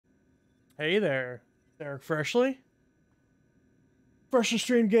Hey there, Eric Freshley. Freshly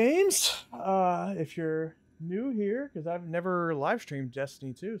Streamed Games. If you're new here, because I've never live streamed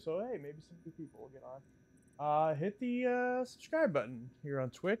Destiny 2, so hey, maybe some new people will get on. Hit the subscribe button here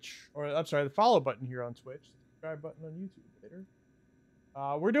on Twitch, or I'm sorry, the follow button here on Twitch, the subscribe button on YouTube later.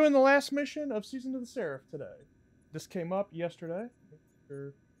 We're doing the last mission of Season of the Seraph today. This came up yesterday.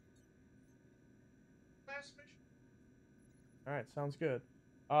 Last mission. All right, sounds good.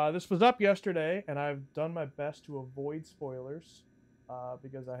 This was up yesterday, and I've done my best to avoid spoilers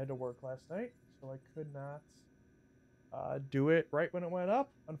because I had to work last night, so I could not do it right when it went up.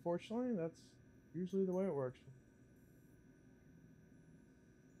 Unfortunately, that's usually the way it works.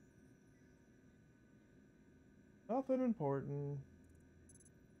 Nothing important.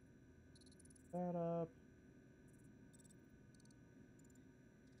 That up.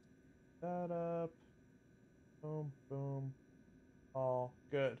 That up. Boom, boom. All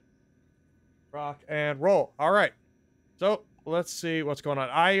good. Rock and roll. All right. So let's see what's going on.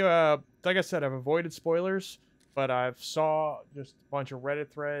 Like I said, I've avoided spoilers, but I've saw just a bunch of Reddit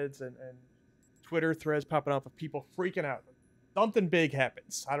threads and Twitter threads popping up of people freaking out. Something big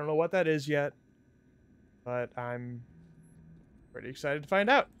happens. I don't know what that is yet, but I'm pretty excited to find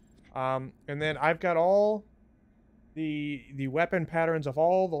out. And then I've got all the weapon patterns of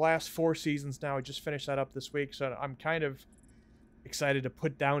all the last 4 seasons now. I just finished that up this week, so I'm kind of excited to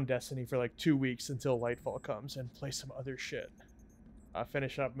put down Destiny for like 2 weeks until Lightfall comes and play some other shit.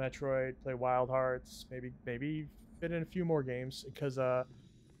 Finish up Metroid, play Wild Hearts, maybe fit in a few more games because I've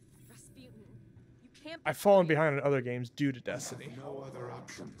fallen behind on other games due to Destiny. No other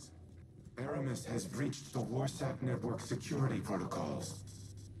options. Aramis has breached the Warsat network security protocols.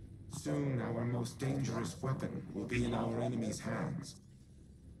 Soon, our most dangerous weapon will be in our enemy's hands.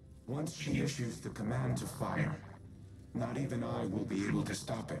 Once she issues the command to fire, not even I will be able to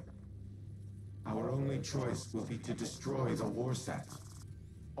stop it. Our only choice will be to destroy the Warsats.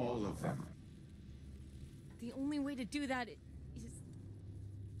 All of them. The only way to do that is...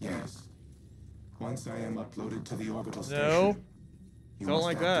 Yes. Once I am uploaded to the orbital No. station, you Don't must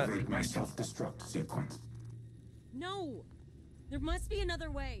like that. activate my self-destruct sequence. No! There must be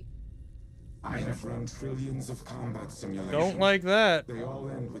another way. I have run trillions of combat simulations. Don't like that. They all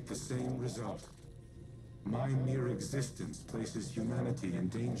end with the same result. My mere existence places humanity in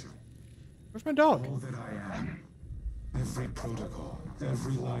danger. Where's my dog? All that I am, every protocol,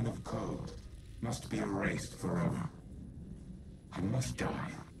 every line of code, must be erased forever. I must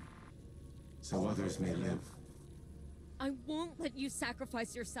die, so others may live. I won't let you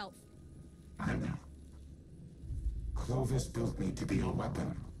sacrifice yourself. I know. Clovis built me to be a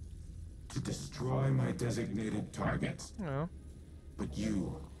weapon, to destroy my designated targets. No. But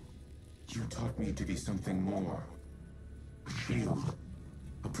you taught me to be something more. A shield,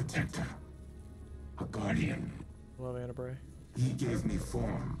 a protector, a guardian. Love Annabray. He gave me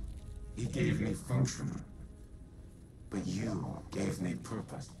form. He gave me function. But you gave me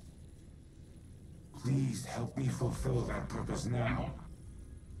purpose. Please help me fulfill that purpose now.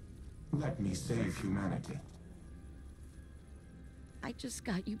 Let me save humanity. I just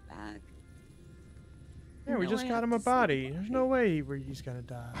got you back. Yeah, we Now just I got have him a to body. sacrifice. There's no way he's gonna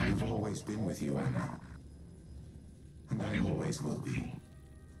die. I've always been with you, Anna. And I always will be.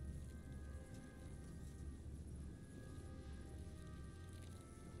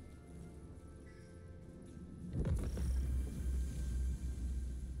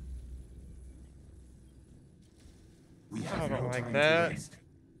 We have I don't no like time that. to waste.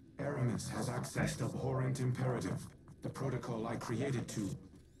 Aramis has accessed Abhorrent Imperative, the protocol I created to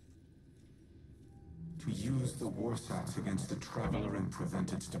use the Warsats against the Traveler and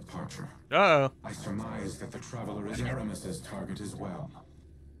prevent its departure. Uh-oh. I surmise that the Traveler is Aramis's target as well.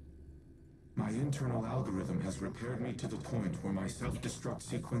 My internal algorithm has repaired me to the point where my self-destruct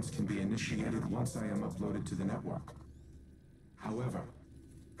sequence can be initiated once I am uploaded to the network. However,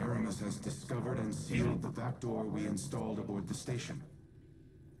 Aramis has discovered and sealed the backdoor we installed aboard the station.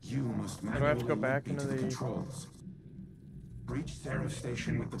 You must Do I manually have to go link back me into to the the controls. Breach Seraph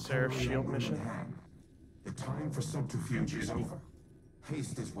Station with the Seraph Polaroid shield room mission? in hand. The time for subterfuge is over.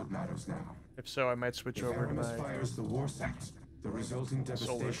 Haste is what matters now. If so, I might switch If over to Aramis my... fires the Warsats, the resulting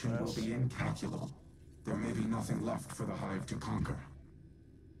Solar devastation will class. be incalculable. There may be nothing left for the Hive to conquer.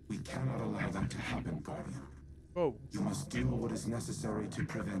 We cannot allow that to happen, Guardian. Oh. You must do what is necessary to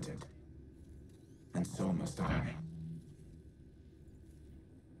prevent it. And so must I.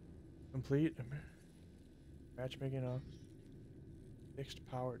 Complete. Matchmaking off. Fixed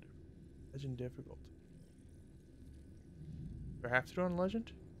powered. Legend difficult. Do I have to do it on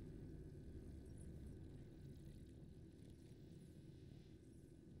Legend?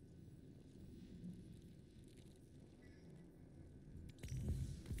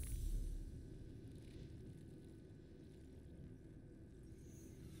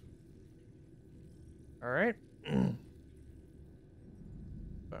 All right.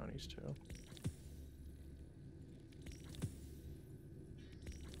 Bounties too.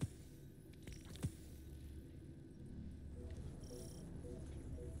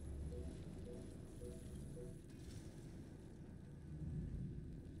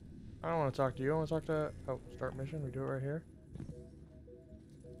 I don't want to talk to you. I want to talk to... Oh, start mission. We do it right here.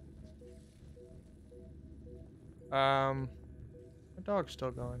 My dog's still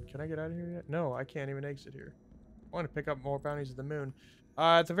gone. Can I get out of here yet? No, I can't even exit here. I want to pick up more bounties of the moon.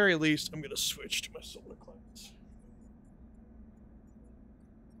 At the very least, I'm going to switch to my solar class.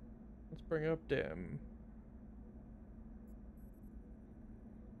 Let's bring up Dim.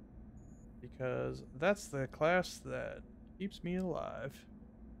 Because that's the class that keeps me alive.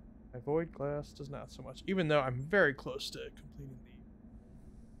 My Void class does not so much. Even though I'm very close to completing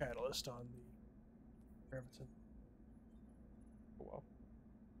the catalyst on the Graviton. Oh well.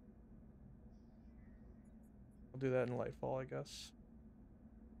 I'll do that in Lightfall, I guess.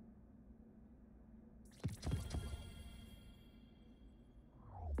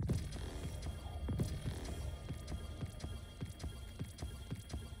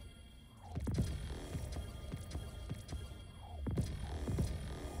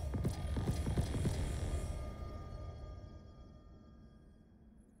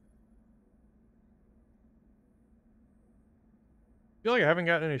 I feel like I haven't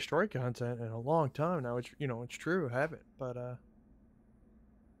gotten any story content in a long time now, which, you know, it's true, I haven't, but, I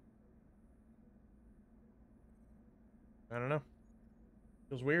don't know.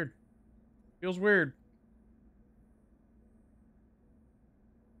 Feels weird. Feels weird.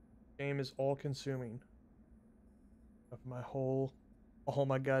 Game is all-consuming of my all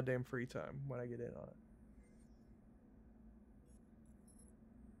my goddamn free time when I get in on it.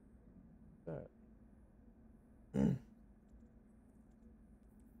 That.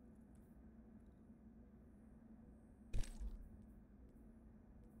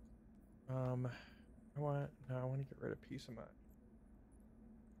 I want to get rid of peace of mind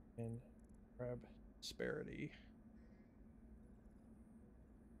and grab disparity.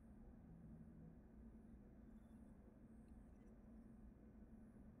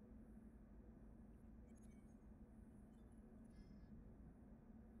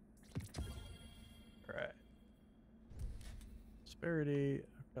 All right, disparity.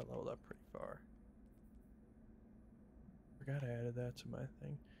 I've got leveled up pretty far. Forgot I added that to my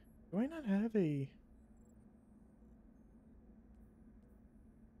thing. Do I not have a...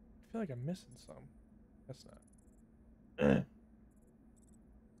 I feel like I'm missing some. That's not.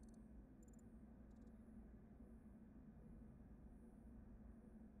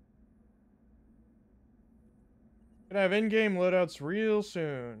 Gonna have in-game loadouts real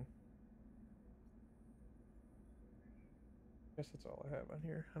soon. Guess that's all I have on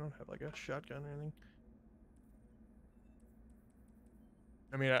here. I don't have like a shotgun or anything.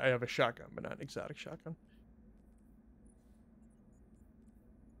 I mean, I have a shotgun, but not an exotic shotgun.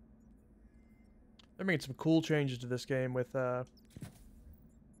 They're making some cool changes to this game with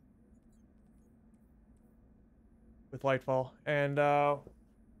Lightfall, and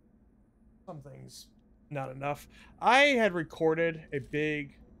some things not enough. I had recorded a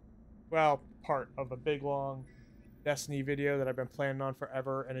big, well, part of a big long Destiny video that I've been planning on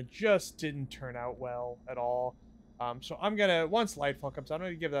forever, and it just didn't turn out well at all. So I'm gonna, once Lightfall comes out, I'm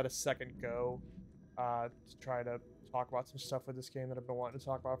gonna give that a second go to try to talk about some stuff with this game that I've been wanting to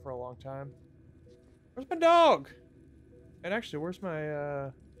talk about for a long time. Where's my dog? And actually, where's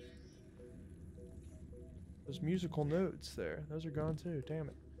my those musical notes there? Those are gone too. Damn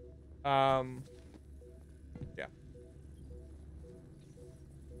it. Yeah.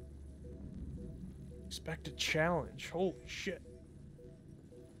 Expect a challenge. Holy shit.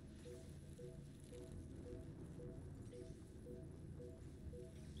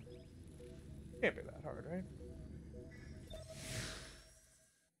 Can't be that hard, right?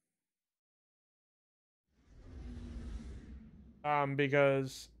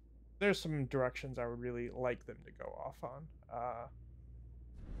 Because there's some directions I would really like them to go off on.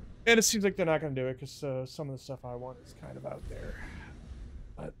 And it seems like they're not going to do it because some of the stuff I want is kind of out there.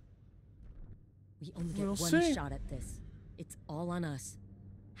 But we only get we'll one see. shot at this. It's all on us.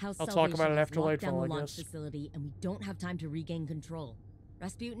 House I'll talk about it Salvation after has locked down Lightfall, the I launch guess. facility, and we don't have time to regain control.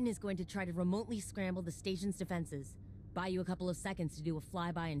 Rasputin is going to try to remotely scramble the station's defenses. Buy you a couple of seconds to do a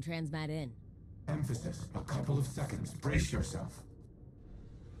flyby and transmat in. Emphasis, a couple of seconds. Brace yourself.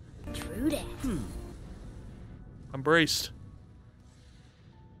 True that. I'm braced.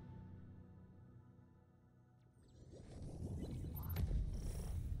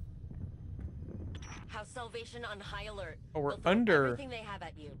 House Salvation on high alert. Oh, we're They'll throw under. everything they have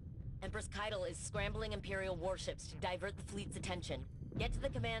at you. Empress Keitel is scrambling Imperial warships to divert the fleet's attention. Get to the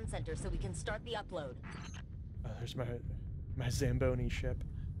command center so we can start the upload. There's my Zamboni ship.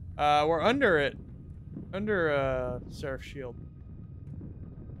 We're under it. Under Seraph shield.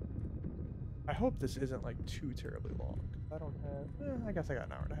 I hope this isn't like too terribly long. I don't have. I guess I got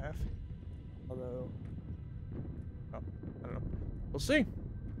an hour and a half. Although, oh, I don't know. We'll see.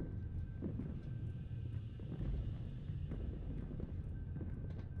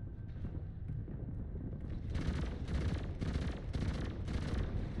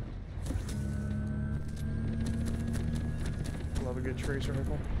 Love a good tracer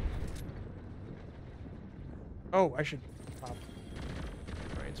rifle. Oh, I should pop.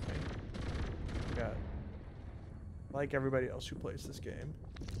 Reminds me. Got, like everybody else who plays this game.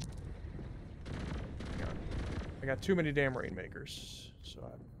 Hang on. I got too many damn rainmakers, so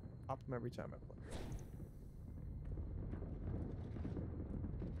I pop them every time I play.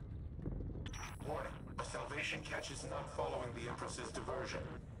 Warning, a salvation catch is not following the Empress's diversion.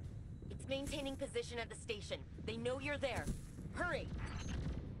 It's maintaining position at the station. They know you're there. Hurry!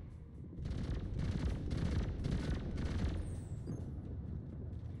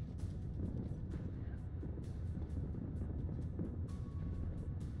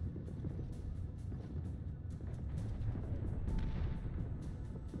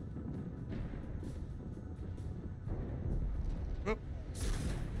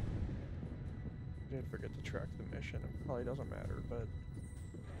 Did forget to track the mission. It probably doesn't matter, but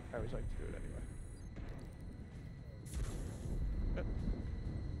I always like to do it anyway.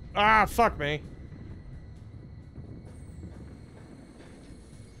 Ah, fuck me.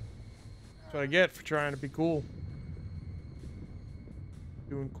 That's what I get for trying to be cool.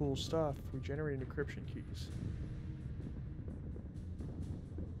 Doing cool stuff. Regenerating encryption keys.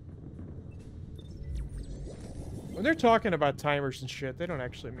 When they're talking about timers and shit, they don't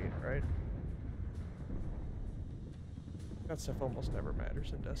actually mean it, right? That stuff almost never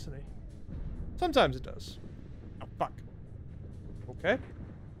matters in Destiny. Sometimes it does. Oh, fuck. Okay.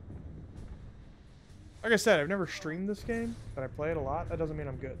 Like I said, I've never streamed this game, but I play it a lot. That doesn't mean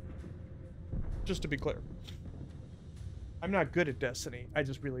I'm good. Just to be clear. I'm not good at Destiny. I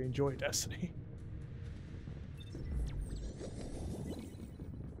just really enjoy Destiny.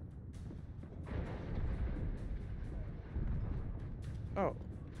 Oh.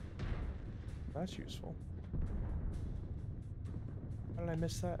 That's useful. How did I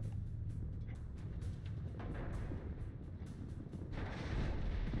miss that?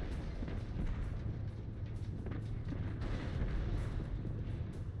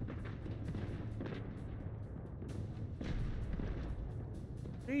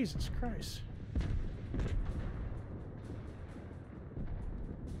 Jesus Christ.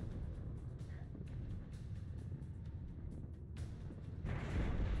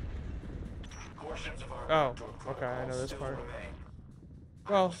 Oh, okay, I know this part.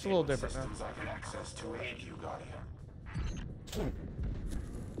 Well, it's a little different now.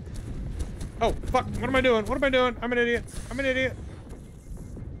 Oh, fuck. What am I doing? What am I doing? I'm an idiot. I'm an idiot.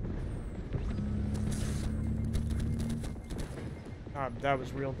 That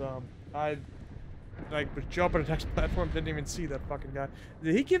was real dumb. I, like, was jumping on the next platform, didn't even see that fucking guy.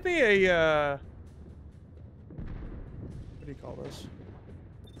 Did he give me a, what do you call this?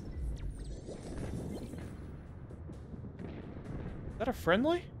 Is that a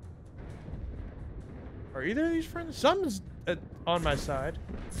friendly? Are either of these friendly? Something's on my side.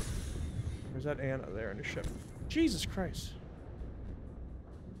 Or is that Anna there in the ship? Jesus Christ.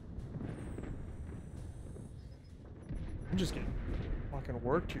 I'm just getting fucking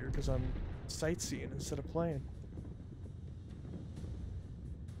worked here because I'm sightseeing instead of playing.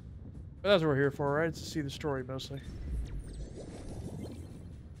 But that's what we're here for, right? It's to see the story mostly.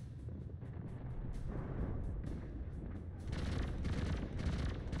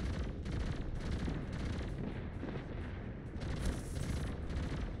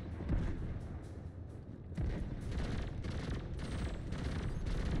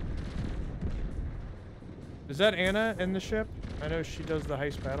 Is that Anna in the ship? I know she does the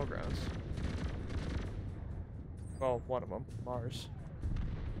heist battlegrounds. Well, one of them. Mars.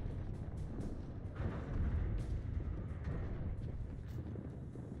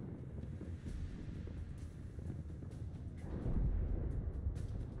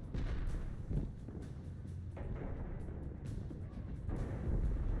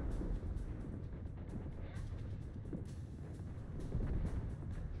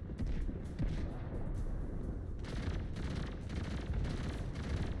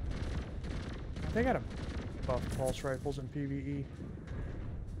 They gotta buff pulse rifles in PvE.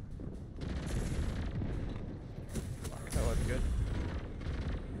 Fuck, that wasn't good.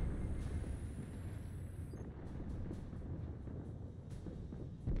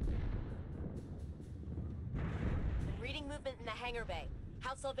 movement in the hangar bay.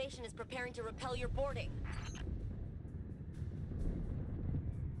 House Salvation is preparing to repel your boarding.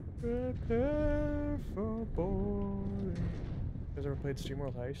 Prepare for boarding. You guys ever played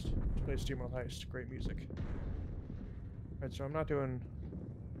SteamWorld Heist? Just played SteamWorld Heist. Great music. Alright, so I'm not doing...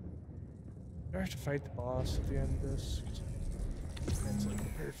 Do I have to fight the boss at the end of this? I'm like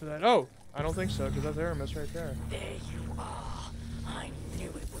prepared for that. Oh! I don't think so, because that's Aramis right there. There you are. I knew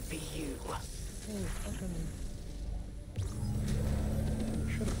it would be you. Oh, fucking... You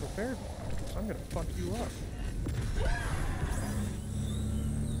should have prepared me, because I'm gonna fuck you up.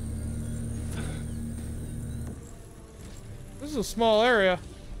 This is a small area.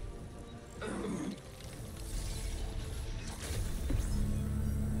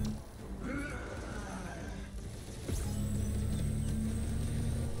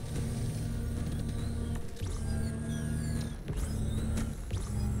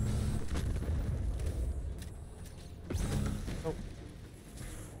 Oh.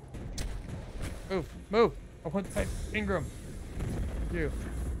 Move, move. I want that Ingram. You.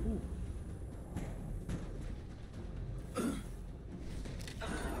 Ooh.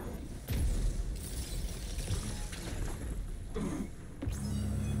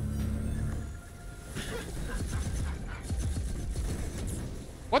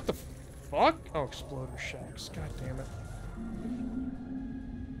 What the fuck? Oh, exploder shacks. God damn it.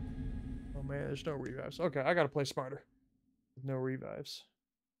 Oh man, there's no revives. Okay, I gotta play smarter. With no revives.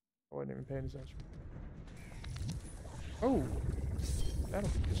 I wasn't even paying attention. Oh, that'll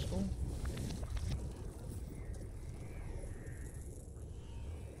be useful.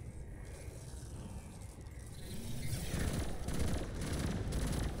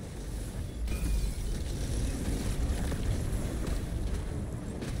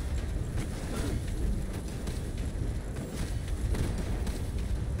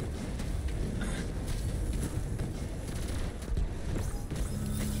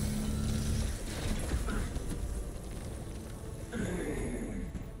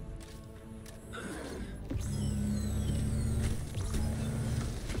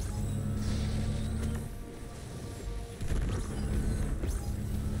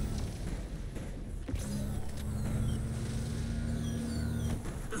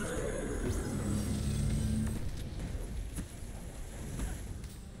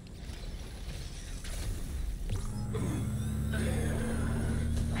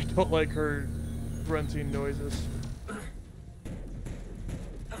 I don't like her grunting noises.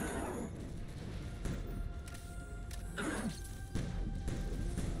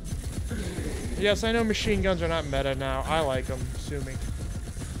 Yes, I know machine guns are not meta now. I like them, sue me.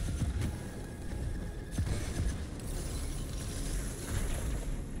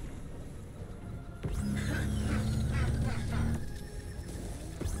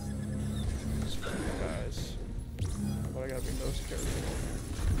 Guys. But I gotta be most careful.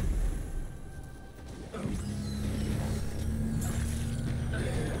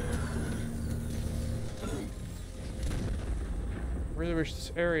 I really wish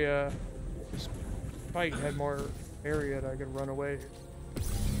this area, this fight had more area that I could run away. But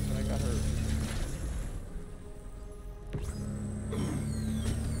I got hurt.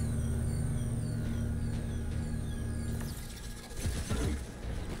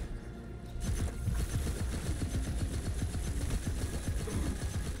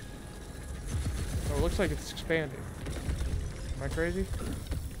 Oh, it looks like it's expanding. Am I crazy?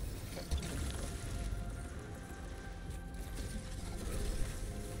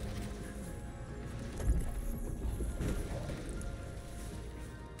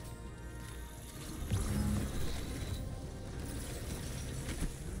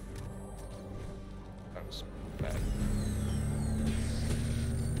 That was bad.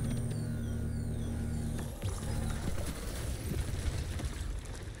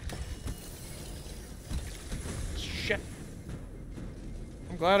 Shit.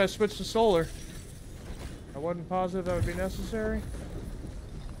 I'm glad I switched to solar. I wasn't positive that would be necessary.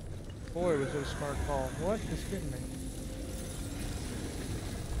 Boy, was it a smart call. What is getting me?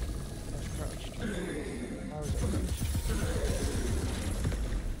 I was crouched. I was crouched.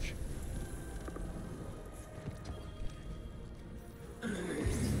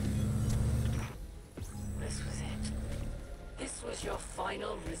 This was it. This was your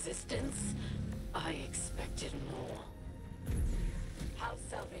final resistance? I expected more. House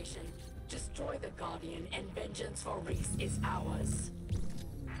Salvation. Destroy the Guardian and vengeance for Reese is ours.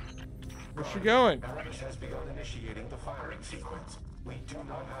 Where's she going? Aramis has begun initiating the firing sequence. We do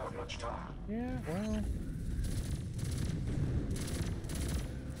not have much time. Yeah, well.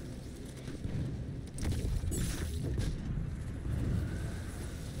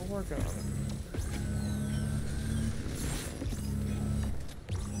 We'll work on it.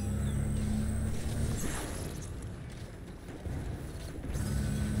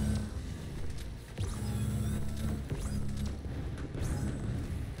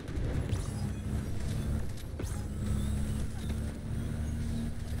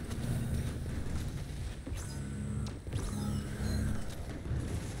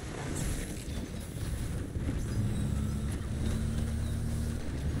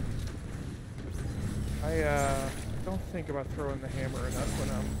 I don't think about throwing the hammer enough when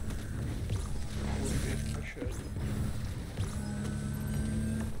I'm wounded. I should.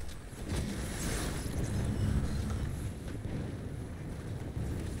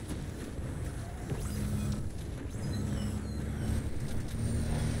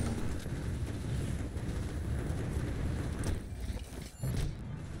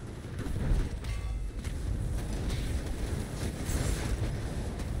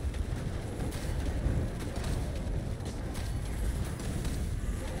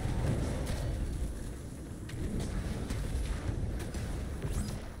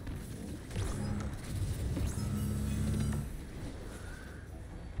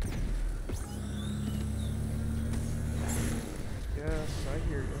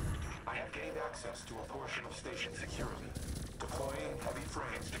 Access to a portion of station security. Deploying heavy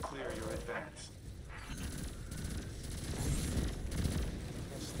frames to clear your advance.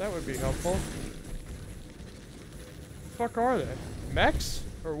 Yes, that would be helpful. The fuck are they? Mechs?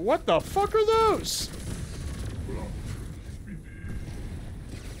 Or what the fuck are those?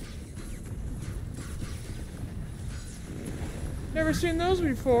 Never seen those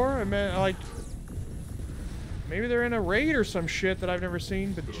before. I mean, like, maybe they're in a raid or some shit that I've never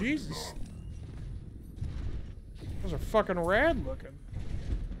seen, but Jesus. Those are fucking rad looking.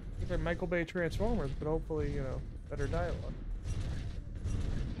 They're Michael Bay Transformers, but hopefully, you know, better dialogue.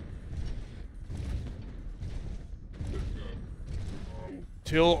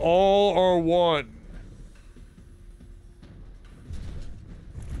 Till all are one.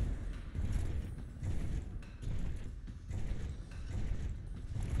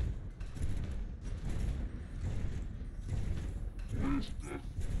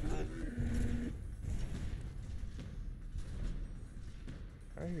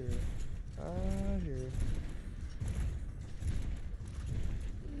 I hear it. I hear it.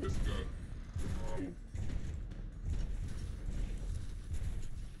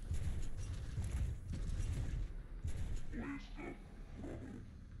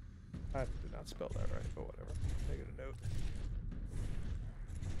 I did not spell that right, but whatever. Make it a note.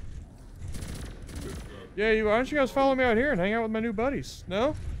 Yeah, why don't you guys follow me out here and hang out with my new buddies?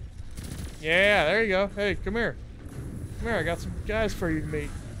 No? Yeah, there you go. Hey, come here. Come here, I got some guys for you to meet.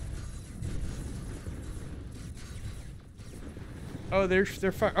 Oh, there is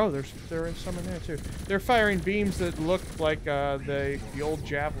some in there too. They're firing beams that look like the old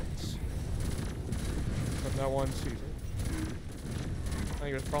javelins from that one season. I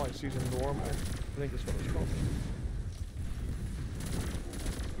think it was probably season normal. I think that's what it was called.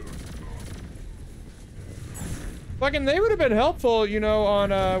 Fucking, they would have been helpful, you know,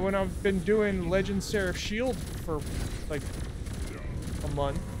 on when I've been doing Legend Seraph Shield for like a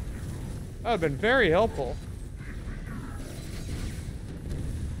month. That would have been very helpful.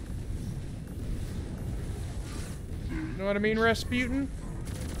 You know what I mean, Rasputin?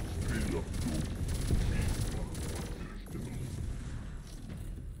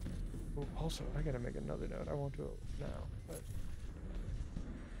 Oh, also, I gotta make another note. I won't do it now, but...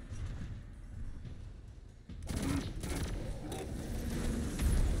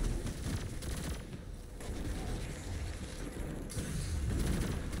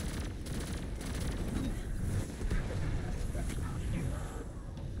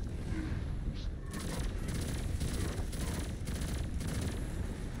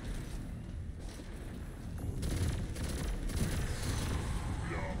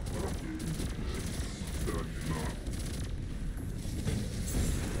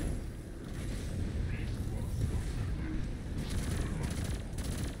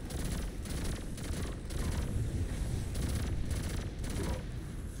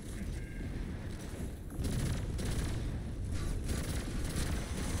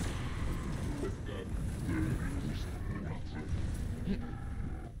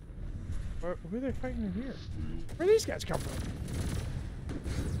 Who are they fighting in here? Where do these guys come from?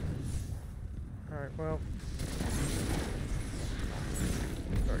 Alright, well.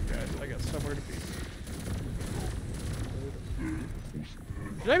 Sorry guys, I got somewhere to be.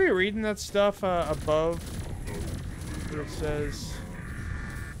 Should I be reading that stuff above? Where it says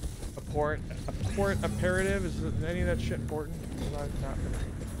a port imperative? Is any of that shit important? Because I've not been reading.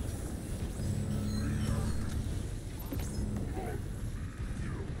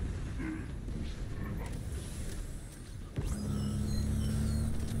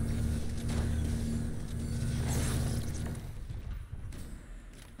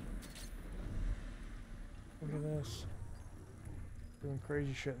 Doing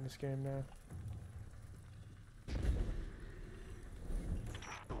crazy shit in this game now.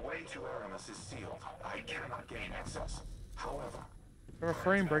 The way to Aramis is sealed. I cannot gain access. However, Have a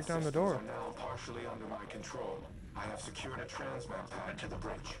frame break down the door. Are now partially under my control. I have secured a transmat pad to the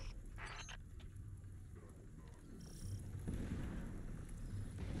bridge.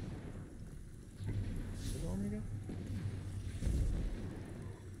 Is it on again?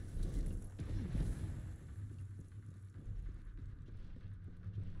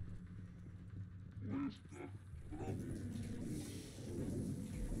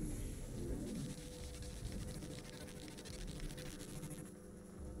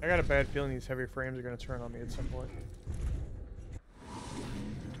 I got a bad feeling these heavy frames are going to turn on me at some point.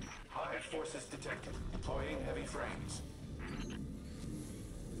 Hive forces detected. Deploying heavy frames.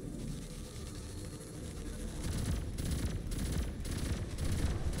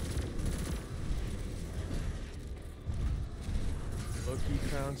 Low-key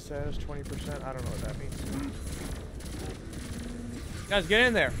crown status, 20%. I don't know what that means. Guys, get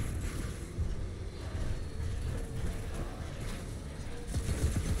in there.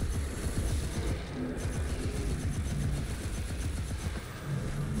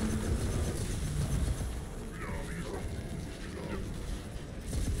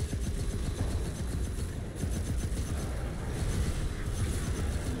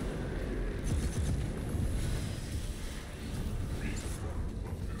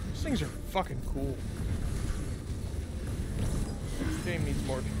 These things are fucking cool. This game needs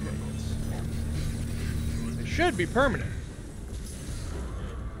more companions. They should be permanent.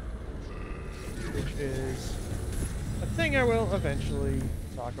 Which is a thing I will eventually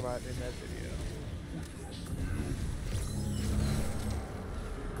talk about in that video.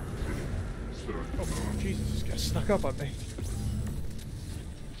 Oh, Jesus, this guy snuck up on me.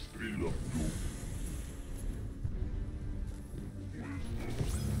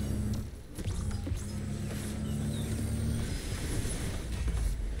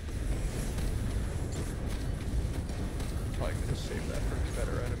 Probably could have saved that for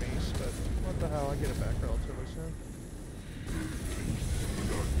better enemies, but what the hell, I get it back relatively soon.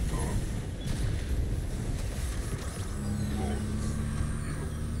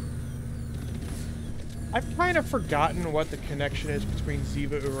 I've kind of forgotten what the connection is between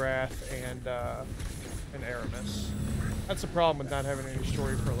Ziva Urath and Aramis. That's the problem with not having any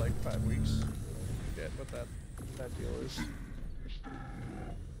story for like 5 weeks. Forget what that deal is.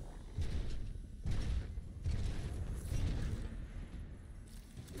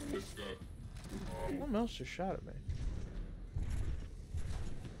 Someone else just shot at me.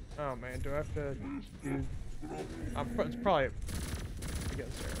 Oh man, do I have to do... it's probably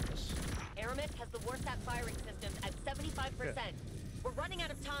against Aramis. Aramis has the Warsat firing systems at 75%. Good. We're running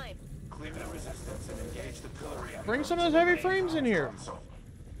out of time. Clear the resistance and engage the pillory. Bring some of those heavy frames in here.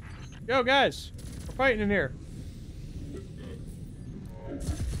 Yo guys, we're fighting in here.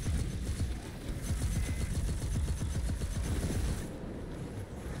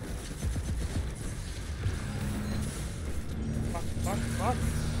 Fuck.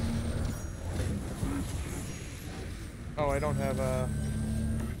 Oh, I don't have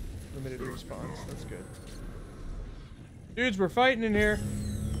limited respawns. That's good. Dudes, we're fighting in here.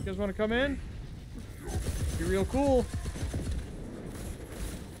 You guys want to come in? Be real cool.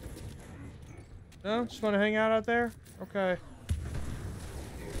 No? Just want to hang out there? Okay. I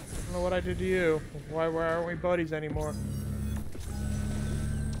don't know what I did to you. Why aren't we buddies anymore?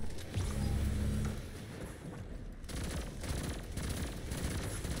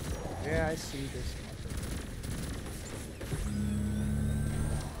 Yeah, I see this.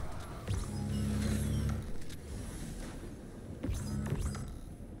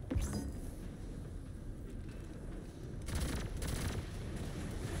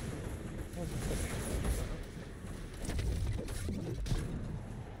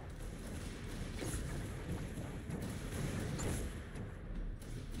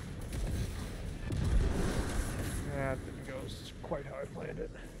 That didn't go quite how I planned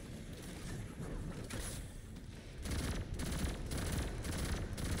it.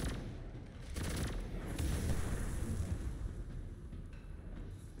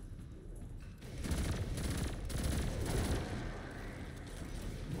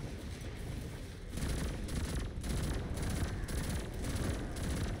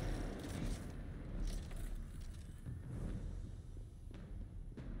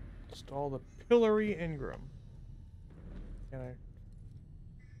 Install the pillory engram. Can I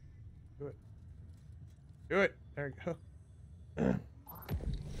do it? Do it! There we go.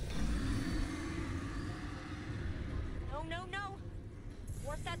 No.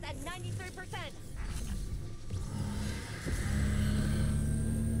 Warsat's at 93%.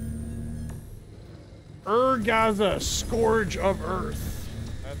 Urgaza, Scourge of Earth.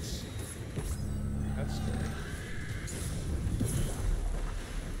 That's scary.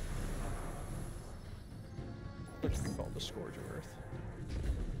 it to be called the Scourge of Earth.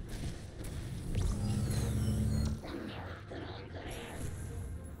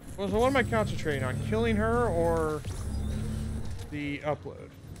 Well, so what am I concentrating on? Killing her or the upload?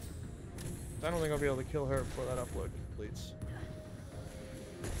 I don't think I'll be able to kill her before that upload completes.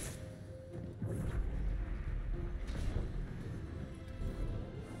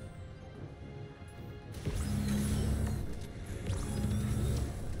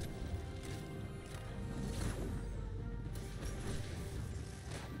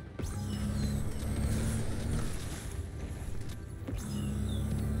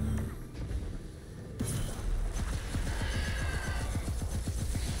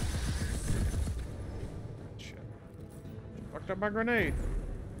 Up my grenade.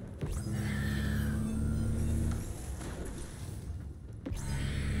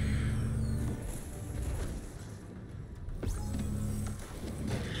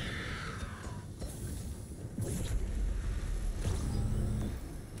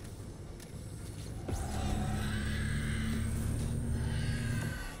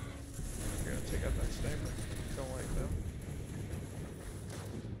 Gotta take out that sniper. Don't like them.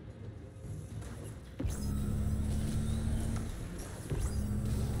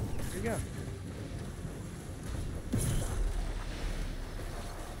 Go.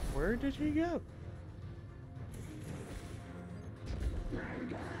 Where did he go?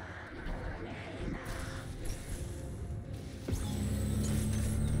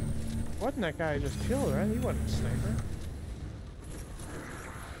 Wasn't that guy I just killed, right? He wasn't a sniper.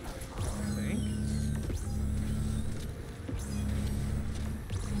 I think.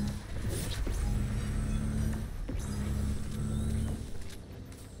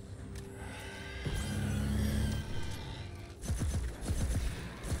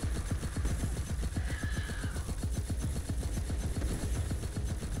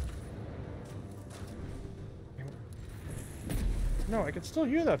 No, I can still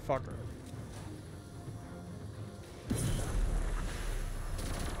hear that fucker.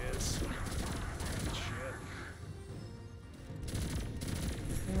 Yes. Shit.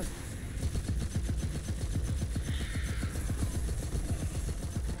 Damn it.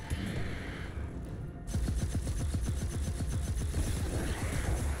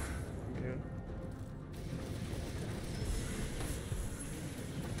 Dude.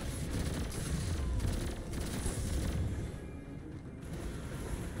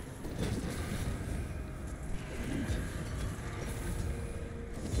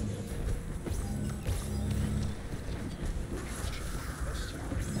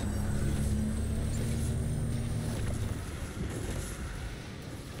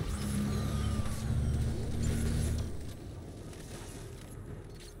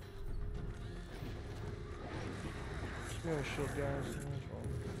 Yeah, shield guys.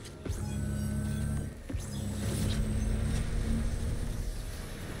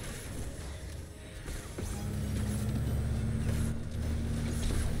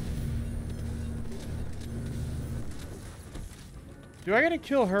 Do I gotta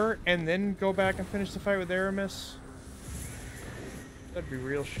kill her and then go back and finish the fight with Aramis? That'd be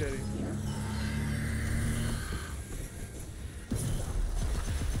real shitty.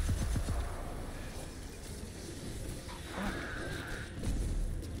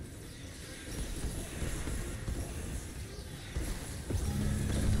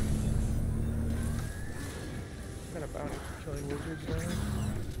 Got a bounty for killing wizards there.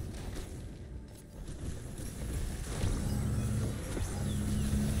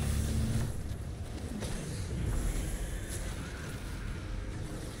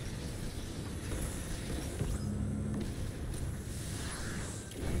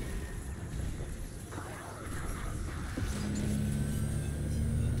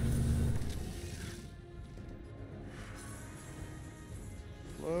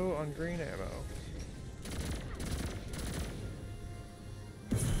 Low on green ammo.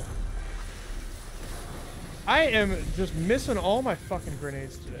 I am just missing all my fucking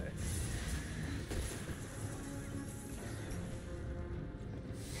grenades today.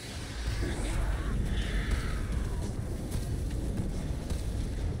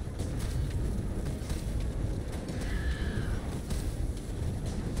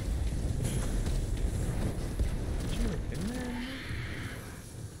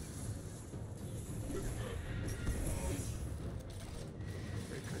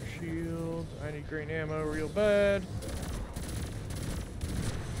 Green ammo real bad.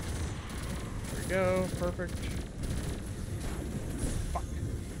 There we go. Perfect. Fuck.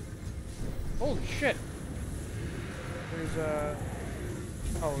 Holy shit. There's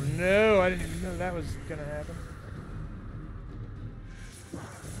oh no, I didn't even know that was gonna happen. Oh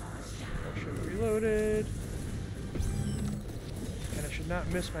shit, reloaded. not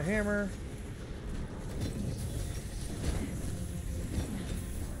miss my hammer.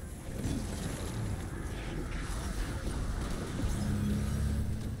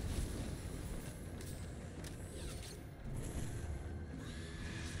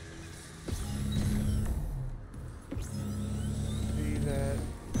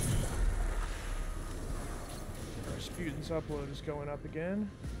 Upload is going up again.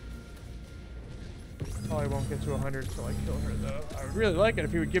 Probably won't get to 100 until I kill her, though. I would really like it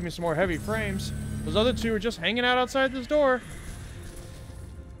if he would give me some more heavy frames. Those other two are just hanging out outside this door.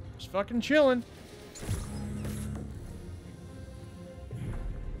 Just fucking chilling.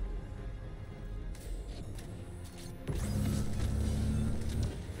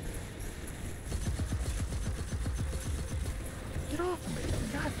 Get off of me.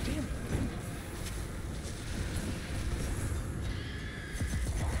 God damn it.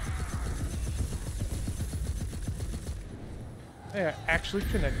 Hey, I actually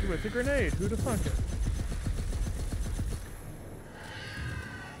connected with the grenade. Who'da thunk it?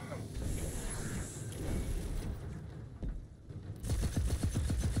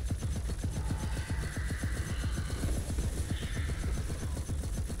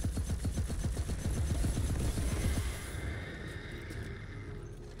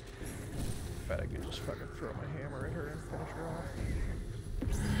 Bet I could just fucking throw my hammer at her and finish her off.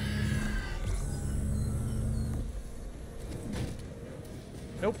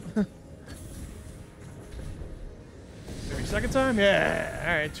 30-second time? Yeah.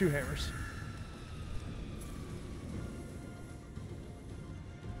 Alright, 2 hammers.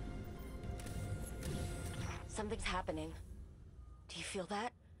 Something's happening. Do you feel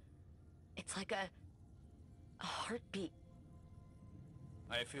that? It's like a heartbeat.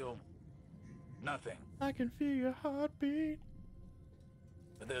 I feel nothing. I can feel your heartbeat.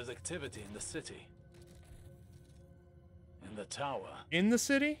 But there's activity in the city. In the tower. In the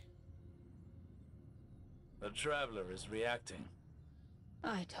city? The traveler is reacting.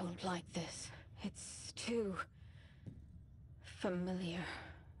 I don't like this. It's too familiar.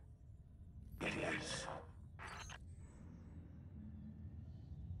 It is.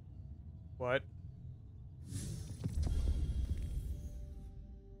 What?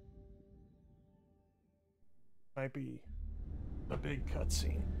 Might be a big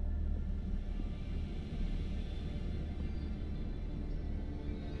cutscene.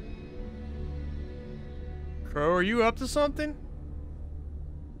 Crow, are you up to something?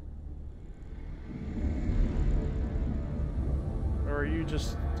 Or are you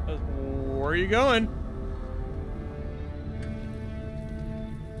just... where are you going?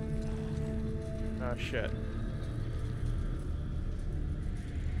 Oh, shit.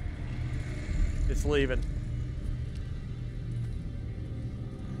 It's leaving.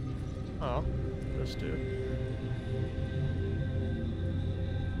 Oh, this dude.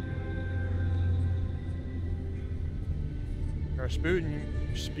 Rasputin,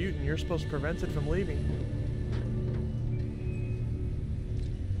 you're supposed to prevent it from leaving.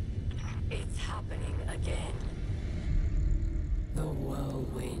 It's happening again. The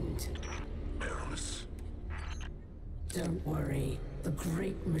whirlwind. Aramis. Don't worry. The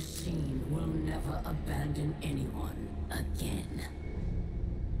great machine will never abandon anyone again.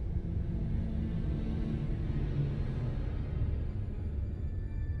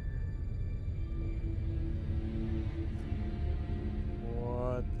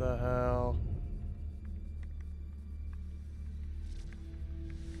 What the hell?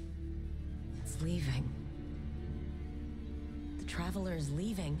 It's leaving. The traveler is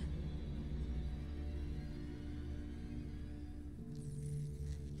leaving.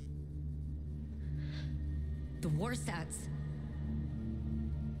 The Warsats.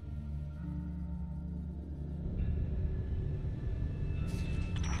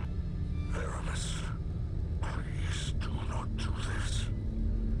 Aramis, please do not do this.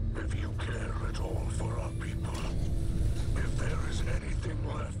 If you care at all for our people, if there is anything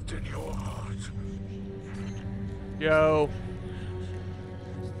left in your heart. Yo.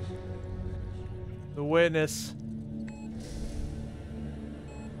 The witness.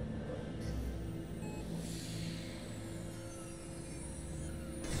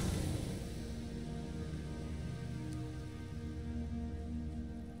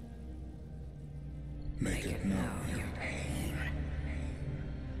 Make it known your pain.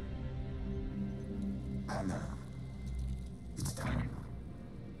 Anna, it's time.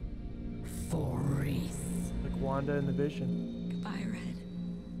 For Reese. Like Wanda in the Vision. Goodbye, Red.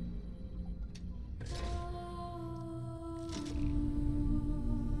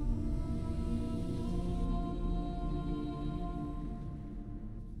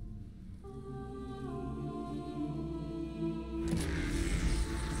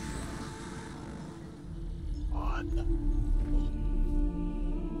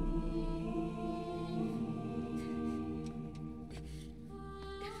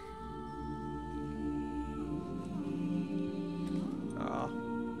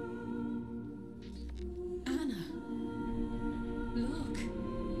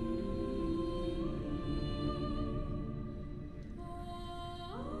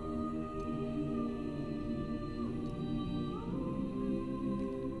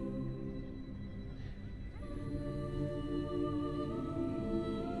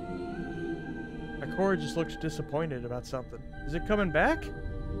 Cora just looked disappointed about something. Is it coming back?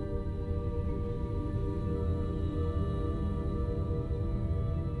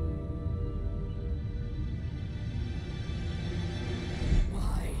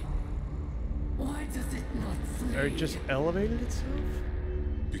 Why does it not flee? Or it just elevated itself?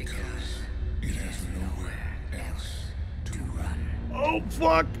 Because it has nowhere else to run. Oh,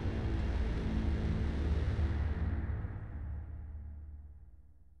 fuck!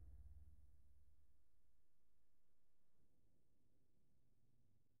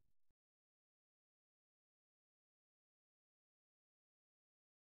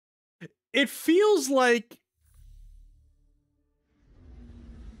 It feels like...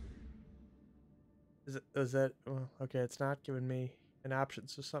 Is that... Well, okay, it's not giving me an option,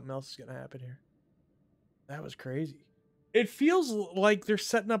 so something else is going to happen here. That was crazy. It feels like they're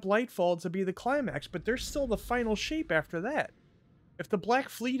setting up Lightfall to be the climax, but there's still the final shape after that. If the Black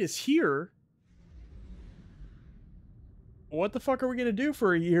Fleet is here, what the fuck are we going to do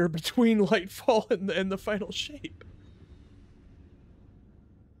for a year between Lightfall and the final shape?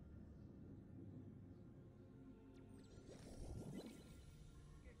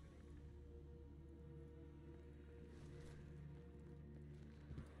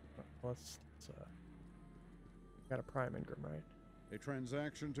 Let's got a Prime Ingram, right? A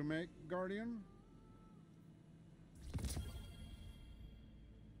transaction to make, Guardian?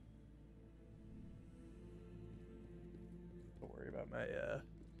 Don't worry about my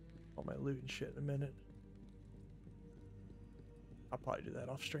all my loot and shit in a minute. I'll probably do that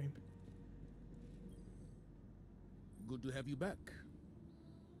off stream. Good to have you back.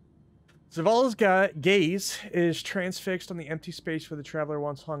 Zavala's gaze is transfixed on the empty space where the traveler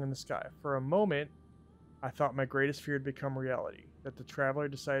once hung in the sky. For a moment, I thought my greatest fear had become reality, that the traveler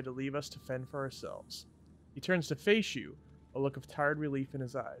decided to leave us to fend for ourselves. He turns to face you, a look of tired relief in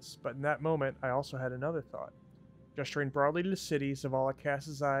his eyes. But in that moment, I also had another thought. Gesturing broadly to the city, Zavala casts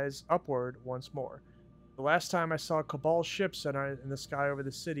his eyes upward once more. The last time I saw Cabal ships in the sky over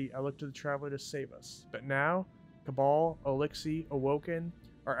the city, I looked to the traveler to save us. But now, Cabal, Elixir, Awoken,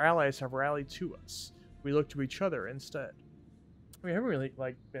 our allies have rallied to us. We look to each other instead. I mean, I haven't really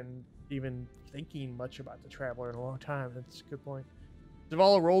been even thinking much about the Traveler in a long time. That's a good point.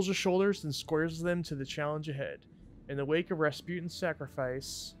 Zavala rolls his shoulders and squares them to the challenge ahead. In the wake of Rasputin's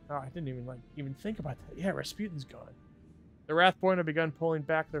sacrifice... Oh, I didn't even think about that. Yeah, Rasputin's gone. The Wrathborn have begun pulling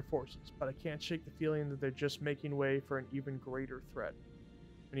back their forces, but I can't shake the feeling that they're just making way for an even greater threat.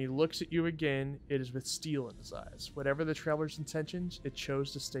 When he looks at you again, it is with steel in his eyes. Whatever the Traveler's intentions, it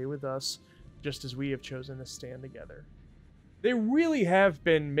chose to stay with us, just as we have chosen to stand together. They really have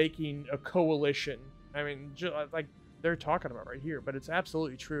been making a coalition. I mean, like they're talking about right here, but it's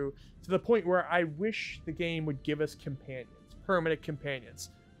absolutely true, to the point where I wish the game would give us companions, permanent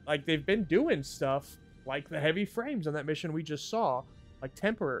companions. Like, they've been doing stuff like the heavy frames on that mission we just saw, like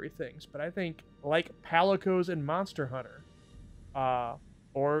temporary things, but I think like Palicos and Monster Hunter,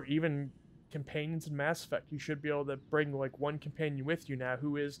 or even companions in Mass Effect, you should be able to bring like one companion with you now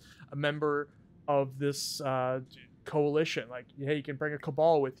who is a member of this coalition. Like, hey, you can bring a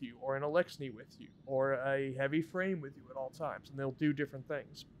Cabal with you, or an Elixir with you, or a heavy frame with you at all times, and they'll do different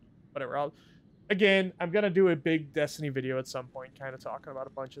things. Whatever. Again, I'm gonna do a big Destiny video at some point, kind of talking about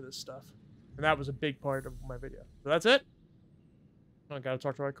a bunch of this stuff, and that was a big part of my video. So that's it. I gotta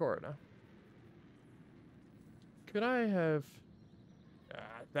talk to my Cora now. Could I have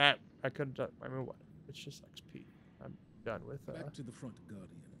that? I could have done. I mean, what? It's just XP. I'm done with. Back to the front, Guardian.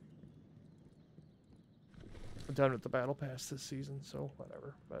 I'm done with the battle pass this season, so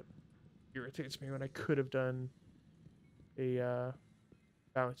whatever. But it irritates me when I could have done a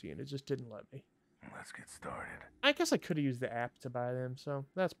bounty and it just didn't let me. Let's get started. I guess I could have used the app to buy them, so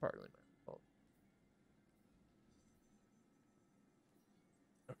that's partly my fault.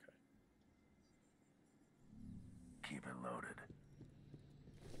 Okay. Keep it loaded.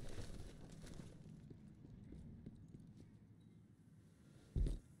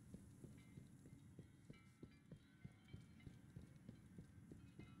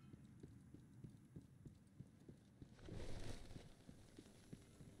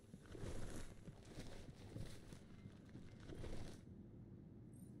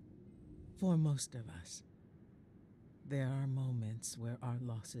 For most of us, there are moments where our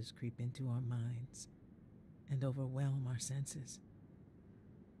losses creep into our minds and overwhelm our senses.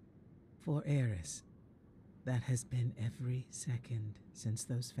 For Eris, that has been every second since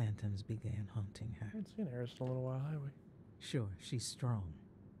those phantoms began haunting her. I haven't seen Eris in a little while, have we? Sure, she's strong.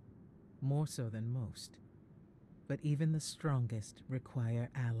 More so than most. But even the strongest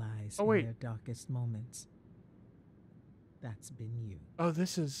require allies in their darkest moments. That's been you. Oh,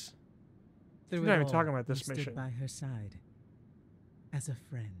 this is... Through We're not it even all, talking about you this stood mission. by her side. As a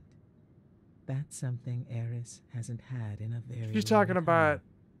friend. That's something Eris hasn't had in a very She's long talking time. about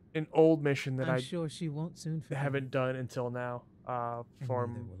an old mission that I'm I sure she won't soon forget. haven't done until now. And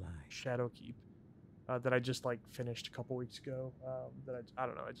From neither will I. Shadowkeep. That I just like finished a couple weeks ago. That I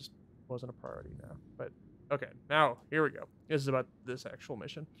don't know. It just wasn't a priority now. But okay, now here we go. This is about this actual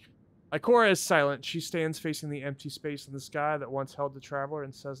mission. Ikora is silent. She stands facing the empty space in the sky that once held the traveler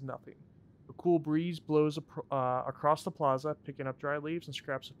and says nothing. A cool breeze blows across the plaza, picking up dry leaves and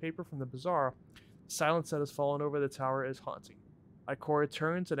scraps of paper from the bazaar. The silence that has fallen over the tower is haunting. Ikora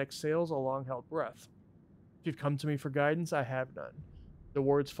turns and exhales a long-held breath. If you've come to me for guidance, I have none. The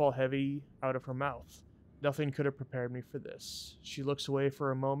words fall heavy out of her mouth. Nothing could have prepared me for this. She looks away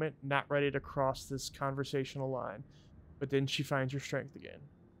for a moment, not ready to cross this conversational line, but then she finds her strength again.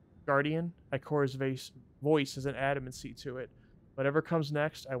 Guardian, Ikora's voice has an adamancy to it. Whatever comes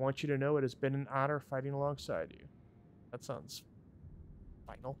next, I want you to know it has been an honor fighting alongside you. That sounds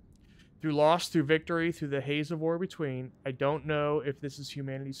final. Through loss, through victory, through the haze of war between, I don't know if this is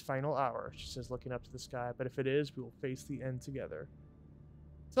humanity's final hour, she says, looking up to the sky, but if it is, we will face the end together.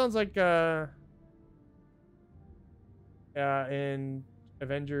 Sounds like in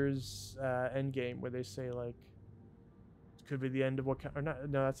Avengers Endgame, where they say like, "This could be the end of Wakanda." Or not?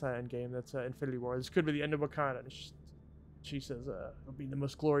 No, that's not Endgame. That's Infinity War. This could be the end of Wakanda. And she says, "It'll be the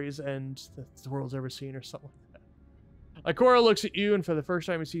most glorious end that the world's ever seen," or something like that. Ikora looks at you, and for the first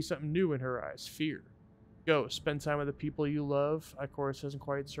time, you see something new in her eyes: fear. Go, spend time with the people you love. Ikora says in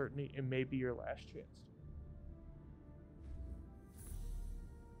quiet certainty, it may be your last chance.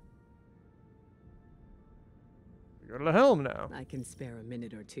 Go to the helm now. I can spare a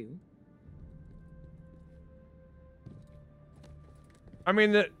minute or two. I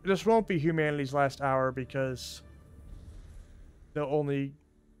mean, this won't be humanity's last hour because they've only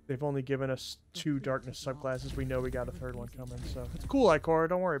given us 2 darkness subclasses. We know we got a 3rd one coming, so it's cool, Ikora.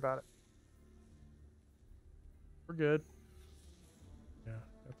 Don't worry about it. We're good. Yeah,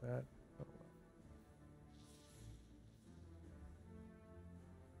 got that.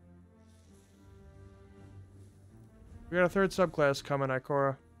 We got a 3rd subclass coming,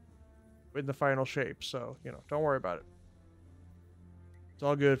 Ikora, in the final shape, so, you know, don't worry about it. It's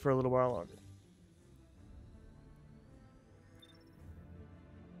all good for a little while longer.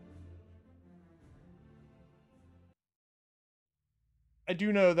 I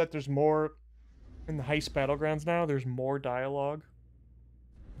do know that there's more in the Heist Battlegrounds now. There's more dialogue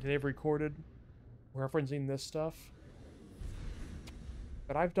they've recorded referencing this stuff.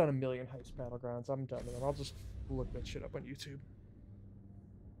 But I've done a million Heist Battlegrounds. I'm done with them. I'll just look that shit up on YouTube.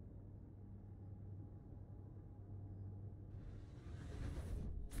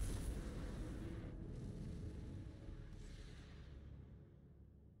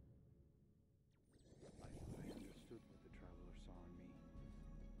 I understood what the traveler saw in me.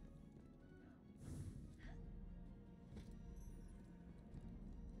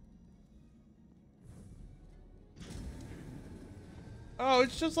 Oh,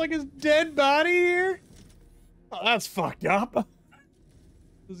 it's just like his dead body here? Oh, that's fucked up.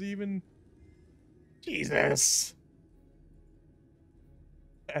 Does he even... Jesus.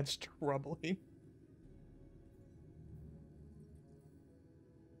 That's troubling.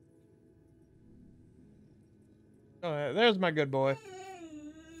 Oh, there's my good boy.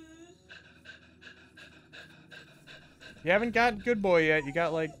 You haven't got good boy yet. You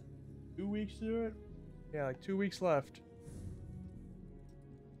got like 2 weeks to do it? Yeah, like 2 weeks left.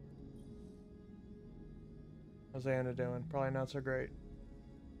 How's Anna doing? Probably not so great.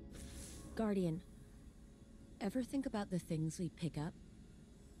 Guardian, ever think about the things we pick up?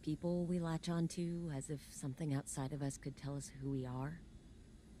 People we latch onto as if something outside of us could tell us who we are?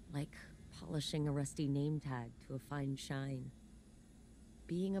 Like polishing a rusty name tag to a fine shine.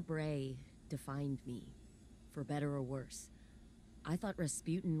 Being a Bray defined me, for better or worse. I thought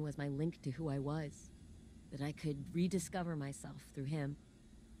Rasputin was my link to who I was, that I could rediscover myself through him.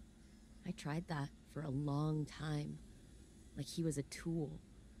 I tried that for a long time, like he was a tool.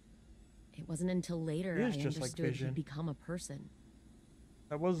 It wasn't until later I understood he'd become a person.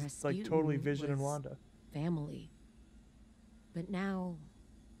 That was Rasputin like totally Vision and was Wanda. Family. But now,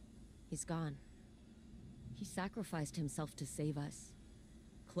 he's gone. He sacrificed himself to save us.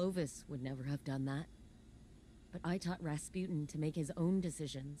 Clovis would never have done that. But I taught Rasputin to make his own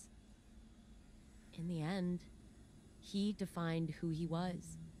decisions. In the end, he defined who he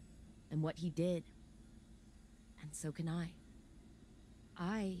was and what he did. And so can I.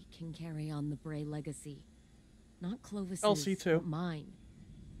 I can carry on the Bray legacy. Not Clovis's, Elsie too. but mine.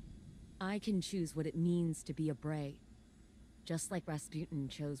 I can choose what it means to be a Bray. just like Rasputin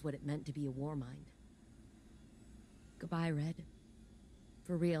chose what it meant to be a war mind. Goodbye, Red.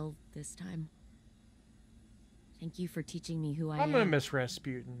 For real, this time. Thank you for teaching me who I am. I'm gonna miss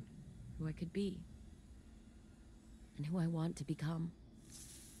Rasputin. Who I could be. And who I want to become.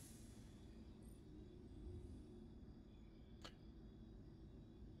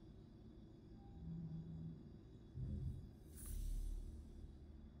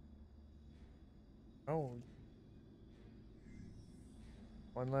 Oh.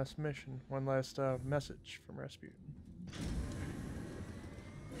 One last mission. One last message from Rasputin.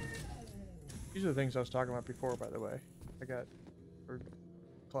 These are the things I was talking about before, by the way. I got... or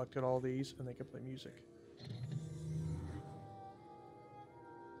collected all these, and they can play music.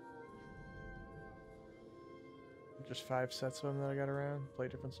 Just 5 sets of them that I got around. Play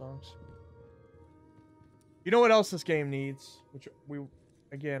different songs. You know what else this game needs? Which we...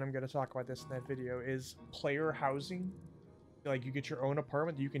 again, I'm going to talk about this in that video, is player housing. Like, you get your own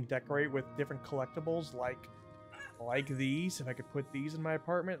apartment that you can decorate with different collectibles, like these. If I could put these in my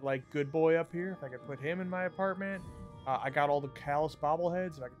apartment, like Good Boy up here, if I could put him in my apartment. I got all the Callus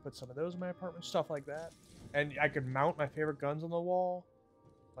bobbleheads, if I could put some of those in my apartment, stuff like that. And I could mount my favorite guns on the wall.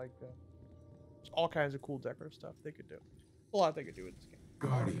 Like, there's all kinds of cool decorative stuff they could do. A lot they could do with this game.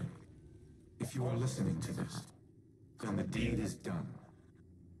 Guardian, if you are listening to this, then the deed is done.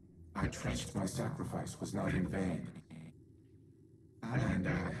 I trust my sacrifice was not in vain. Anna and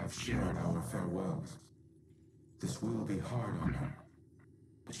I have shared our farewells. This will be hard on her,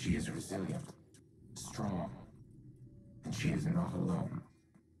 but she is resilient, strong, and she is not alone.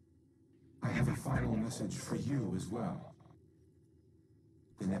 I have a final message for you as well.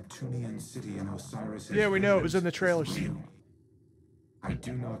 The Neptunian city in Osiris. Yeah, we know it was in the trailers. I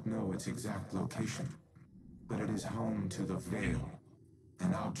do not know its exact location, but it is home to the Veil,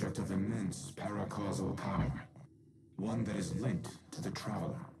 an object of immense paracausal power, one that is linked to the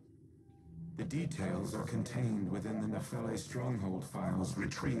Traveler. The details are contained within the Nephele stronghold files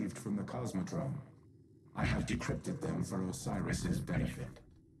retrieved from the Cosmodrome. I have decrypted them for Osiris's benefit.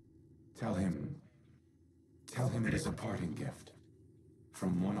 Tell him it is a parting gift,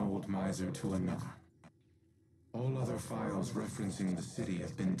 from one old miser to another. All other files referencing the city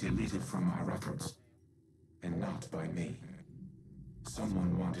have been deleted from my records, and not by me.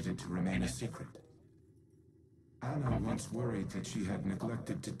 Someone wanted it to remain a secret. Anna once worried that she had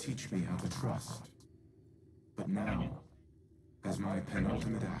neglected to teach me how to trust. But now, as my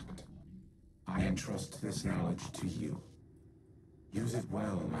penultimate act, I entrust this knowledge to you. Use it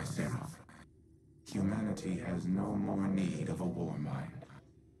well, my Seraph. Humanity has no more need of a war mind.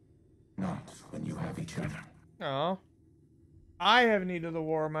 Not when you have each other. Oh. I have need of the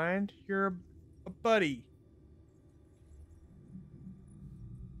war mind. You're a buddy.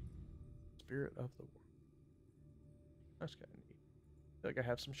 Spirit of the war. That's kind of neat. I feel like I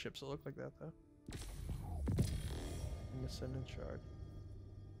have some ships that look like that, though. An Ascendant Shard.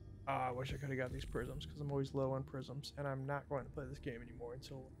 Ah, I wish I could have got these prisms, because I'm always low on prisms, and I'm not going to play this game anymore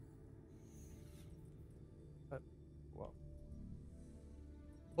until... well.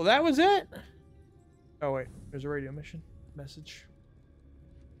 Well, that was it! Oh, wait. There's a radio mission. Message.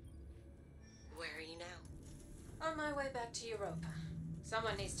 Where are you now? On my way back to Europa.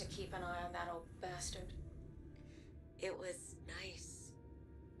 Someone needs to keep an eye on that old bastard. It was nice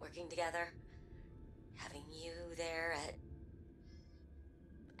working together, having you there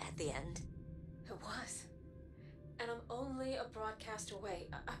at the end. It was. And I'm only a broadcast away.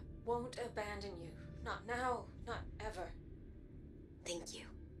 I won't abandon you. Not now, not ever. Thank you.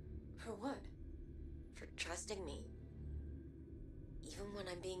 For what? For trusting me. Even when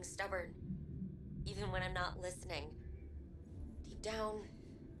I'm being stubborn. Even when I'm not listening. Deep down,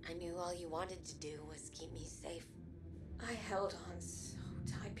 I knew all you wanted to do was keep me safe. I held on so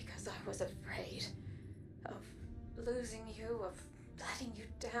tight because I was afraid of losing you, of letting you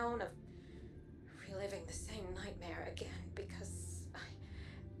down, of reliving the same nightmare again because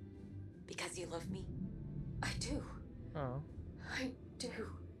Because you love me? I do. Oh. I do.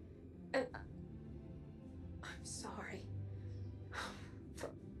 And I'm sorry for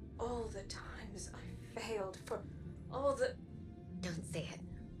all the times I failed, for all the... Don't say it.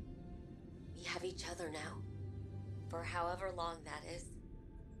 We have each other now. For however long that is.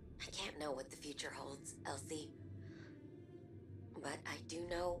 I can't know what the future holds, Elsie. But I do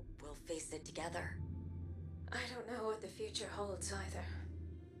know we'll face it together. I don't know what the future holds either.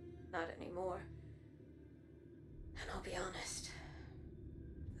 Not anymore. And I'll be honest.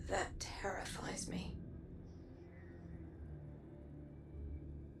 That terrifies me.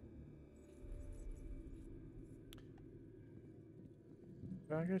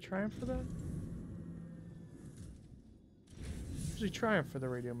 Am I gonna try him for that? usually triumph for the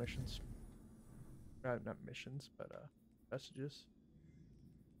radio missions. Not missions, but messages.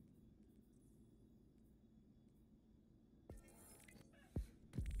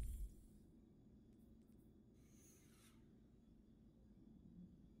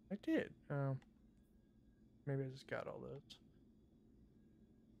 I did. Maybe I just got all those.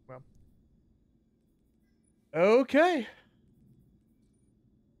 Well. Okay.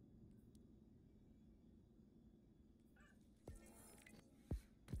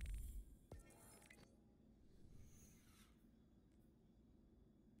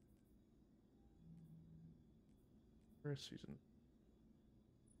 First season.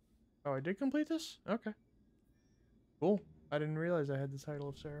 Oh, I did complete this? Okay. Cool. I didn't realize I had the title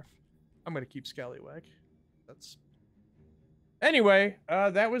of Seraph. I'm gonna keep Scallywag. That's... Anyway,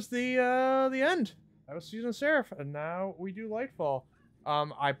 that was the end. That was season Seraph, and now we do Lightfall.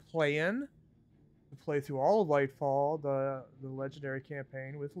 I plan to play through all of Lightfall, the legendary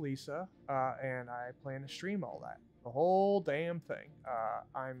campaign with Lisa, and I plan to stream all that. The whole damn thing.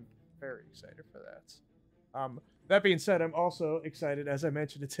 I'm very excited for that. That being said, I'm also excited, as I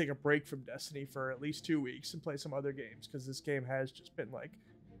mentioned, to take a break from Destiny for at least 2 weeks and play some other games, because this game has just been like...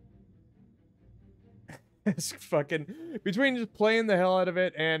 it's fucking... Between just playing the hell out of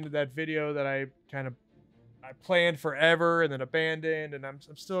it and that video that I planned forever and then abandoned, and I'm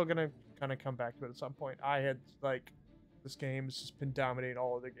still gonna kind of come back to it at some point. I had, like... This game has just been dominating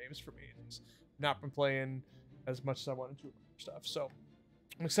all other games for me. It's not been playing as much as I wanted to with stuff, so...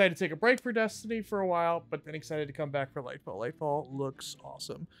 I'm excited to take a break for Destiny for a while, but then excited to come back for Lightfall. Lightfall looks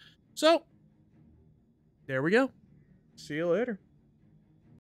awesome. So, there we go. See you later.